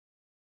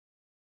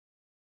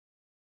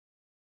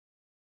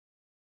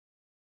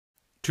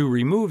To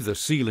remove the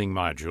sealing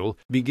module,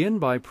 begin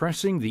by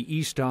pressing the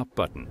E-stop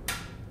button.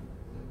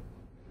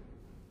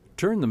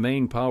 Turn the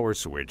main power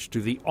switch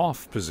to the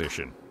off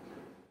position.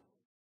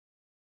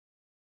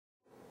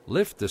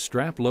 Lift the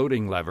strap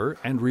loading lever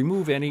and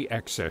remove any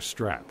excess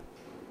strap.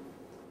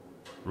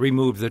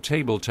 Remove the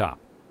tabletop.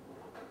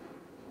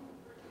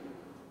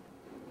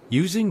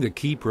 Using the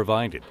key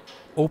provided,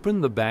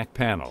 open the back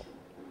panel.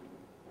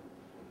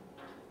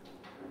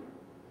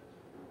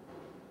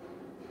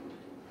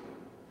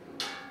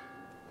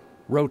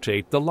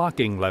 Rotate the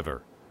locking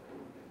lever.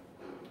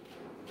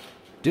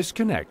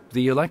 Disconnect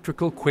the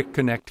electrical quick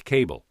connect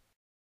cable.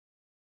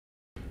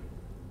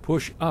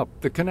 Push up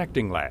the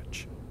connecting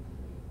latch.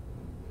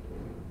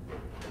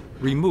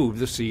 Remove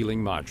the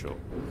sealing module.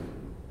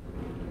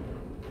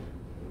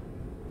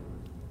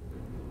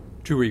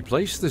 To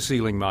replace the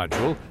sealing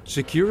module,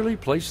 securely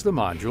place the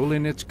module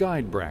in its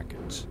guide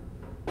brackets.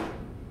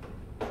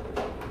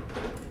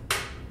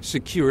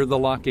 Secure the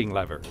locking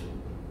lever.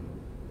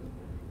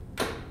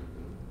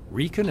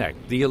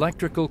 Reconnect the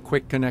electrical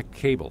quick connect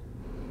cable.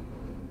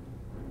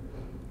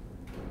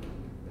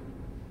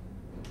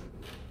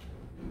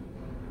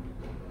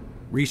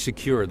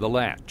 Resecure the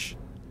latch.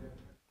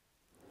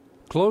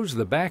 Close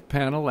the back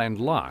panel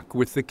and lock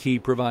with the key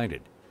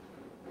provided.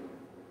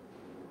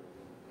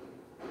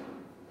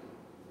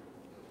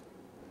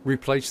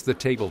 Replace the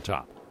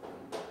tabletop.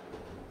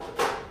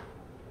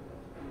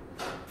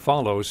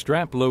 Follow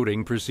strap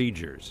loading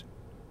procedures.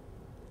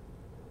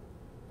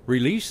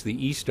 Release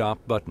the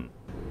E-stop button.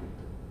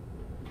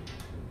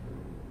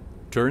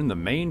 Turn the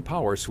main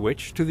power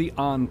switch to the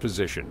on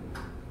position.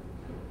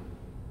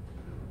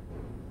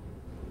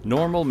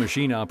 Normal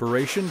machine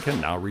operation can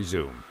now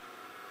resume.